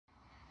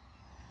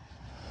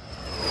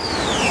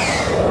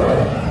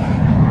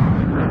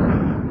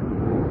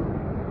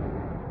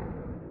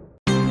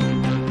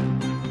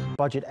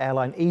budget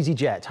airline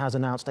easyjet has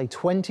announced a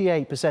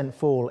 28%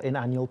 fall in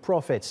annual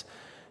profits,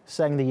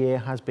 saying the year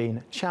has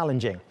been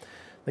challenging.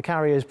 The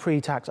carrier's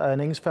pre-tax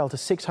earnings fell to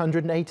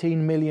 $618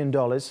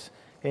 million,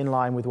 in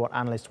line with what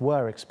analysts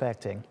were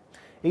expecting.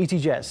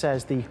 easyjet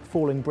says the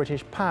falling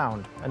British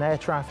pound and air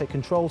traffic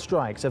control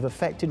strikes have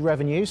affected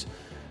revenues,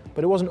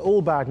 but it wasn't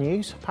all bad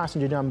news.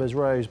 Passenger numbers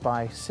rose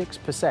by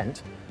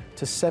 6%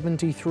 to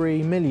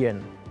 73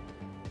 million.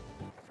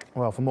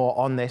 Well, for more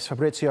on this,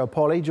 Fabrizio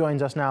Poli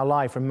joins us now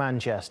live from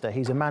Manchester.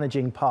 He's a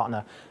managing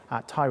partner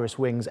at Tyrus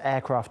Wing's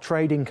aircraft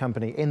trading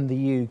company in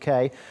the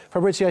UK.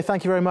 Fabrizio,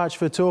 thank you very much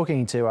for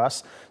talking to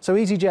us. So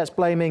easyjet's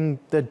blaming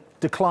the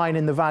decline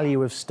in the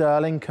value of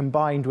sterling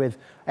combined with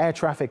air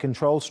traffic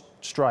control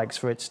strikes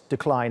for its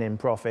decline in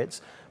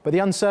profits. But the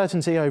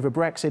uncertainty over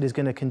Brexit is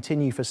going to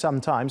continue for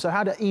some time. So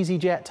how does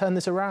easyjet turn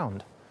this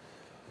around?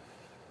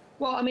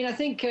 Well, I mean, I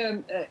think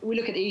we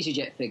look at the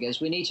easyjet figures.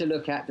 We need to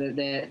look at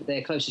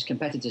their closest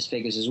competitors'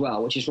 figures as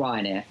well, which is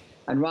Ryanair.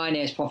 And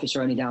Ryanair's profits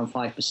are only down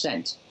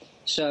 5%.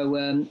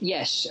 So,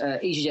 yes,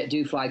 easyjet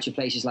do fly to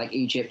places like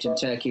Egypt and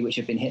Turkey, which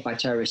have been hit by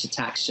terrorist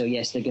attacks. So,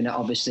 yes, they're going to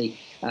obviously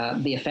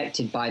be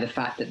affected by the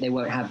fact that they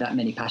won't have that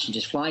many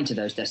passengers flying to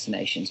those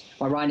destinations,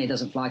 while Ryanair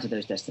doesn't fly to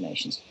those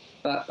destinations.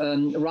 But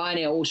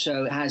Ryanair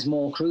also has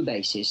more crew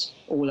bases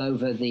all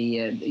over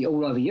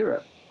all over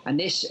Europe. And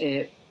this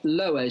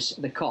lowers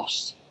the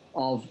cost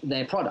of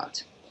their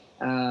product,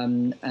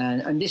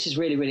 and this is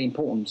really, really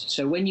important.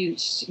 So when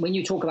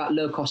you talk about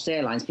low-cost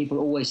airlines, people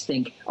always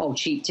think, oh,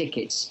 cheap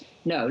tickets.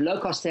 No,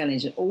 low-cost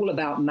airlines are all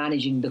about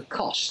managing the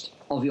cost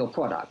of your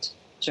product.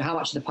 So how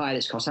much do the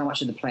pilots cost? How much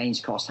do the planes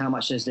cost? How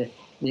much does the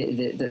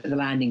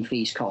landing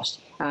fees cost?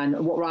 And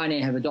what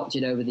Ryanair have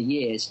adopted over the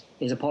years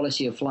is a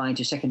policy of flying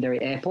to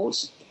secondary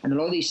airports, and a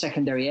lot of these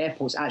secondary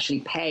airports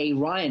actually pay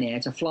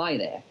Ryanair to fly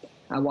there.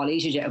 While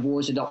easyjet have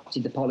always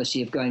adopted the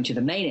policy of going to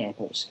the main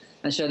airports.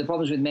 And so the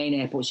problems with main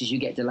airports is you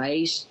get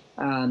delays.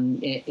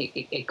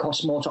 It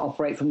costs more to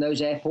operate from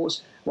those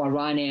airports, while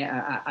Ryanair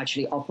are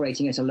actually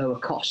operating at a lower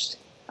cost.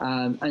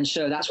 And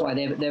so that's why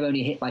they're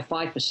only hit by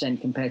 5%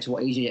 compared to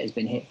what easyjet has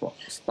been hit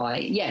by.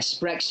 Yes,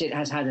 Brexit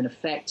has had an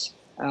effect.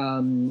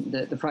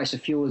 The price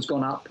of fuel has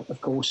gone up,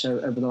 of course,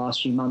 over the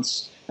last few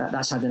months.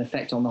 That's had an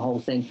effect on the whole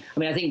thing. I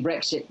mean, I think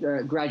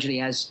Brexit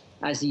gradually, as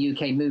the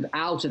UK move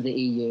out of the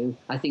EU,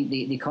 I think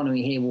the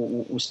economy here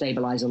will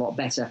stabilise a lot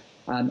better,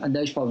 and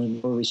those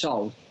problems will be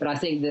resolved. But I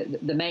think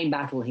that the main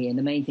battle here and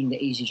the main thing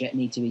that easyjet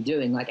need to be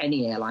doing, like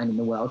any airline in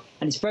the world,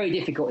 and it's very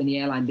difficult in the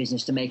airline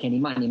business to make any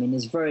money. I mean,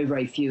 there's very,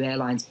 very few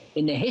airlines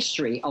in the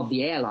history of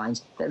the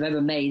airlines that have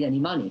ever made any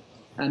money.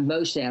 And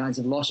most airlines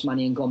have lost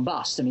money and gone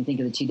bust. I mean, think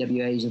of the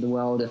TWAs of the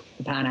world,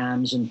 the Pan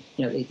Ams, and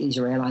these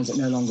are airlines that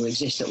no longer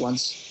exist that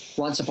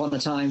once upon a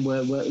time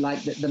were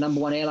like the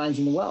 #1 airlines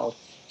in the world.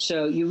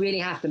 So you really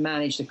have to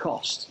manage the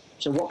cost.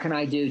 So what can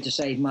I do to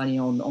save money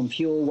on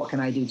fuel? What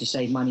can I do to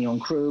save money on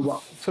crew?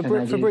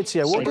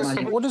 Fabrizio,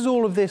 what does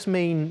all of this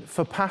mean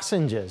for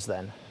passengers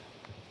then?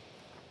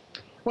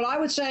 Well, I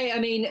would say, I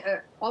mean,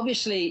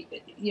 obviously,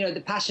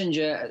 the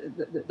passenger,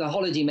 the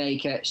holiday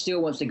maker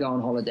still wants to go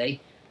on holiday.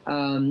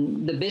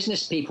 The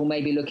business people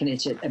may be looking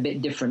at it a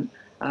bit different.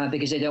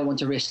 Because they don't want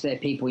to risk their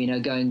people,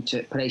 going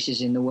to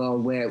places in the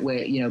world where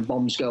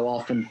bombs go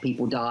off and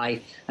people die,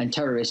 and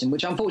terrorism,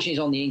 which unfortunately is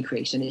on the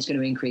increase, and it's going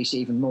to increase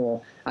even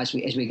more as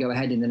we go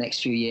ahead in the next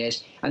few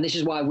years. And this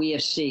is why we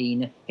have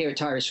seen here at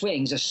Tyrus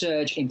Wings a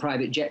surge in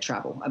private jet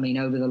travel. I mean,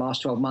 over the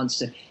last 12 months,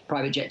 the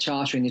private jet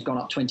chartering has gone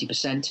up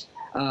 20%.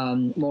 More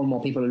and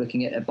more people are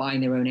looking at buying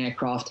their own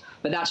aircraft,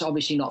 but that's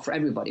obviously not for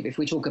everybody. But if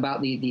we talk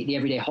about the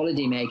everyday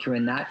holiday maker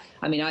and that,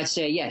 I mean, I'd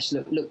say yes,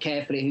 look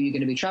carefully at who you're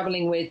going to be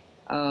traveling with.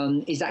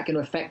 Is that going to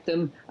affect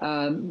them?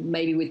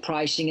 Maybe with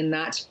pricing and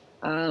that.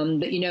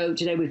 But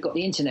today we've got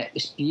the internet,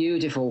 this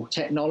beautiful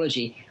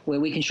technology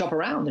where we can shop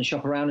around and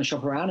shop around and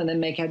shop around and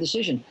then make our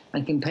decision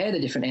and compare the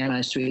different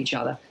airlines to each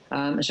other.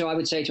 So I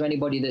would say to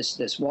anybody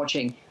that's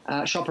watching,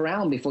 shop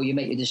around before you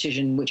make your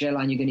decision which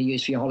airline you're going to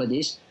use for your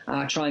holidays.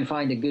 Try and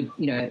find a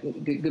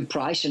good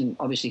price, and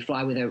obviously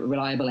fly with a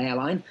reliable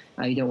airline.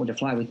 You don't want to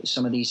fly with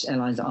some of these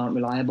airlines that aren't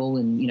reliable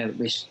and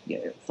risk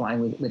flying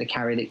with a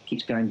carrier that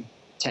keeps going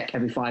tech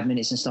every 5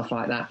 minutes and stuff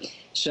like that.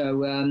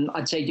 So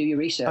I'd say do your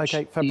research.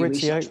 OK,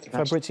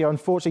 Fabrizio,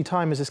 unfortunately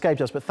time has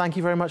escaped us, but thank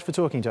you very much for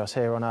talking to us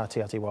here on our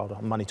TRT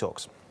World Money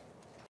Talks.